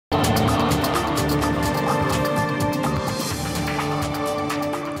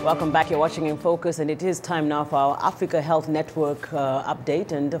Welcome back. You're watching In Focus, and it is time now for our Africa Health Network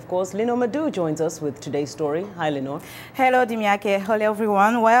update. And of course, Linord Moudou joins us with today's story. Hi, Linord. Hello, Dimiake. Hello,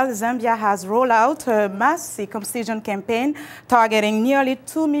 everyone. Well, Zambia has rolled out a mass circumcision campaign targeting nearly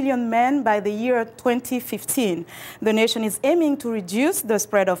 2 million men by the year 2015. The nation is aiming to reduce the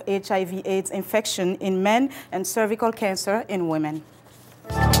spread of HIV/AIDS infection in men and cervical cancer in women.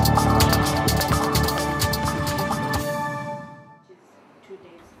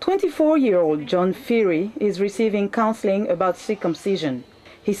 24-year-old John Fury is receiving counseling about circumcision.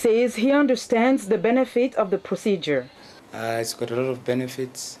 He says he understands the benefit of the procedure. It's got a lot of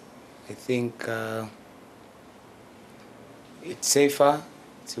benefits. I think it's safer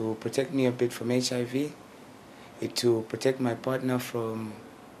to protect me a bit from HIV, to protect my partner from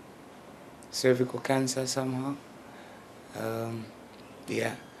cervical cancer somehow.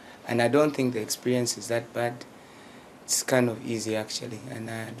 Yeah, and I don't think the experience is that bad. It's kind of easy actually, and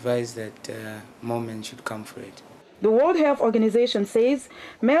I advise that more men should come for it. The World Health Organization says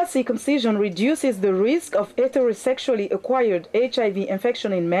male circumcision reduces the risk of heterosexually acquired HIV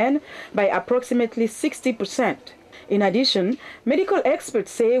infection in men by approximately 60%. In addition, medical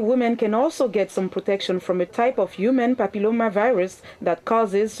experts say women can also get some protection from a type of human papillomavirus that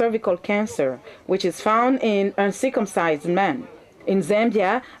causes cervical cancer, which is found in uncircumcised men. In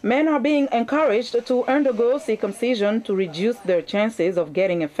Zambia, men are being encouraged to undergo circumcision to reduce their chances of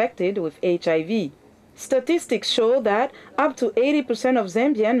getting infected with HIV. Statistics show that up to 80% of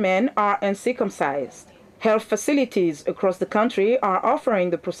Zambian men are uncircumcised. Health facilities across the country are offering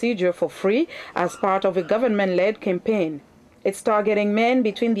the procedure for free as part of a government-led campaign. It's targeting men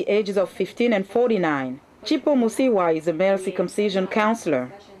between the ages of 15 and 49. Chipo Musiwa is a male circumcision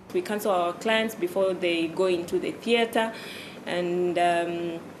counselor. We counsel our clients before they go into the theater, and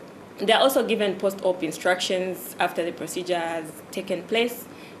they are also given post-op instructions after the procedure has taken place.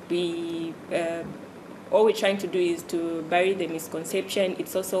 All we're trying to do is to bury the misconception.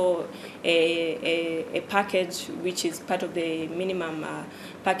 It's also a package which is part of the minimum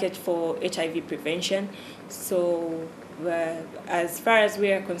package for HIV prevention. So as far as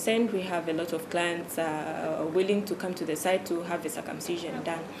we are concerned, we have a lot of clients willing to come to the site to have the circumcision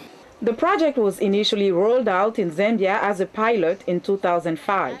done. The project was initially rolled out in Zambia as a pilot in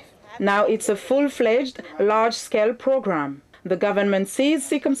 2005. Now it's a full-fledged, large-scale program. The government sees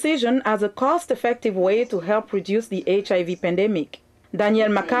circumcision as a cost-effective way to help reduce the HIV pandemic. Daniel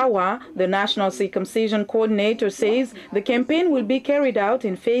Makawa, the National Circumcision Coordinator, says the campaign will be carried out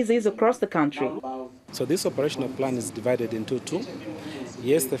in phases across the country. So this operational plan is divided into two.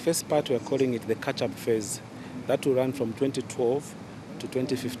 Yes, the first part we are calling it the catch-up phase. That will run from 2012 to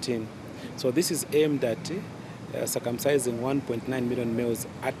 2015. So this is aimed at circumcising 1.9 million males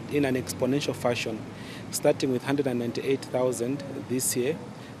in an exponential fashion, starting with 198,000 this year,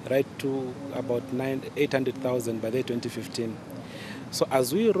 right to about 800,000 by the 2015. So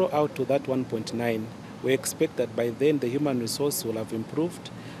as we roll out to that 1.9, we expect that by then the human resource will have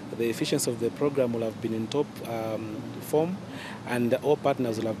improved, the efficiency of the program will have been in top form, and all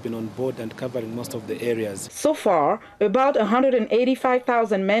partners will have been on board and covering most of the areas. So far, about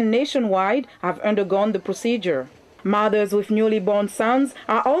 185,000 men nationwide have undergone the procedure. Mothers with newly born sons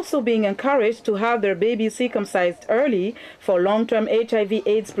are also being encouraged to have their babies circumcised early for long-term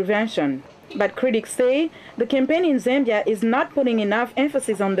HIV/AIDS prevention. But critics say the campaign in Zambia is not putting enough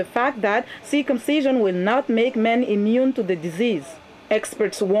emphasis on the fact that circumcision will not make men immune to the disease.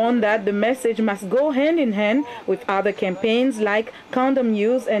 Experts warn that the message must go hand in hand with other campaigns like condom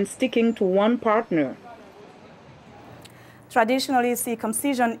use and sticking to one partner. Traditionally,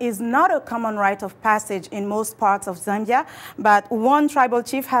 circumcision is not a common rite of passage in most parts of Zambia, but one tribal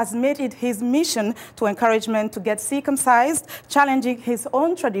chief has made it his mission to encourage men to get circumcised, challenging his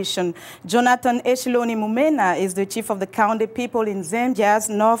own tradition. Jonathan Eshiloni Mumena is the chief of the Kaunde people in Zambia's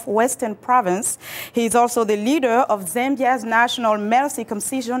northwestern province. He is also the leader of Zambia's National Male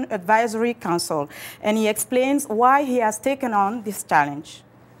Circumcision Advisory Council, and he explains why he has taken on this challenge.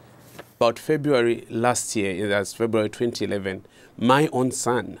 About February last year, that's February 2011, my own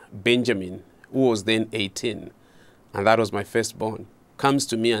son, Benjamin, who was then 18, and that was my firstborn, comes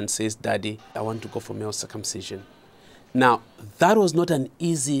to me and says, "Daddy, I want to go for male circumcision." Now, that was not an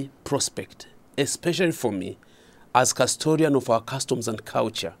easy prospect, especially for me, as custodian of our customs and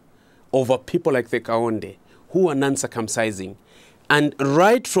culture, over people like the Kaonde, who are non-circumcising. And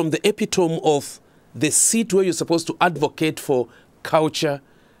right from the epitome of the seat where you're supposed to advocate for culture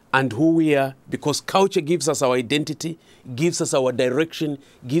and who we are, because culture gives us our identity, gives us our direction,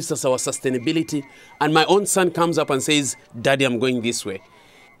 gives us our sustainability. And my own son comes up and says, "Daddy, I'm going this way."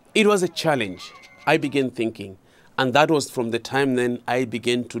 It was a challenge. I began thinking, And that was from the time then I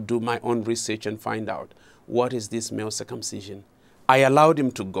began to do my own research and find out, what is this male circumcision? I allowed him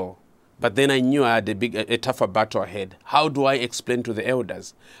to go, but then I knew I had a tougher battle ahead. How do I explain to the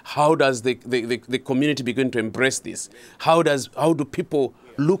elders? How does the community begin to embrace this? How do people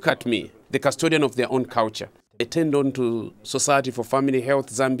look at me, the custodian of their own culture? I turned on to Society for Family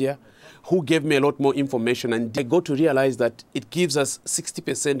Health Zambia, who gave me a lot more information, and I got to realize that it gives us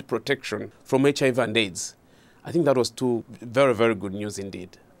 60% protection from HIV and AIDS. I think that was two very, very good news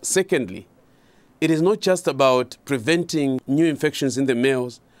indeed. Secondly, it is not just about preventing new infections in the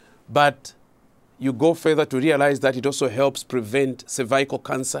males, but you go further to realize that it also helps prevent cervical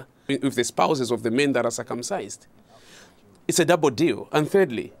cancer with the spouses of the men that are circumcised. It's a double deal. And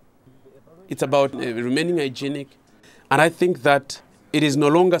thirdly, it's about remaining hygienic. And I think that it is no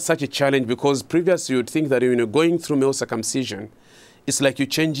longer such a challenge, because previously you'd think that when you're going through male circumcision, it's like you're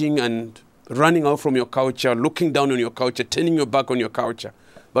changing and running out from your culture, looking down on your culture, turning your back on your culture.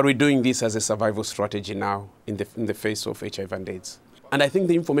 But we're doing this as a survival strategy now in the face of HIV and AIDS. And I think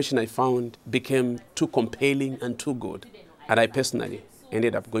the information I found became too compelling and too good. And I personally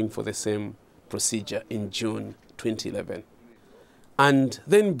ended up going for the same procedure in June 2011. And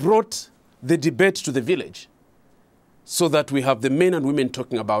then brought the debate to the village so that we have the men and women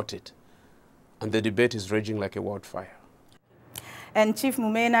talking about it. And the debate is raging like a wildfire. And Chief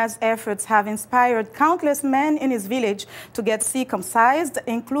Mumena's efforts have inspired countless men in his village to get circumcised,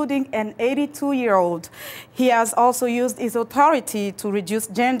 including an 82-year-old. He has also used his authority to reduce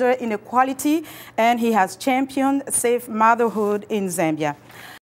gender inequality, and he has championed safe motherhood in Zambia.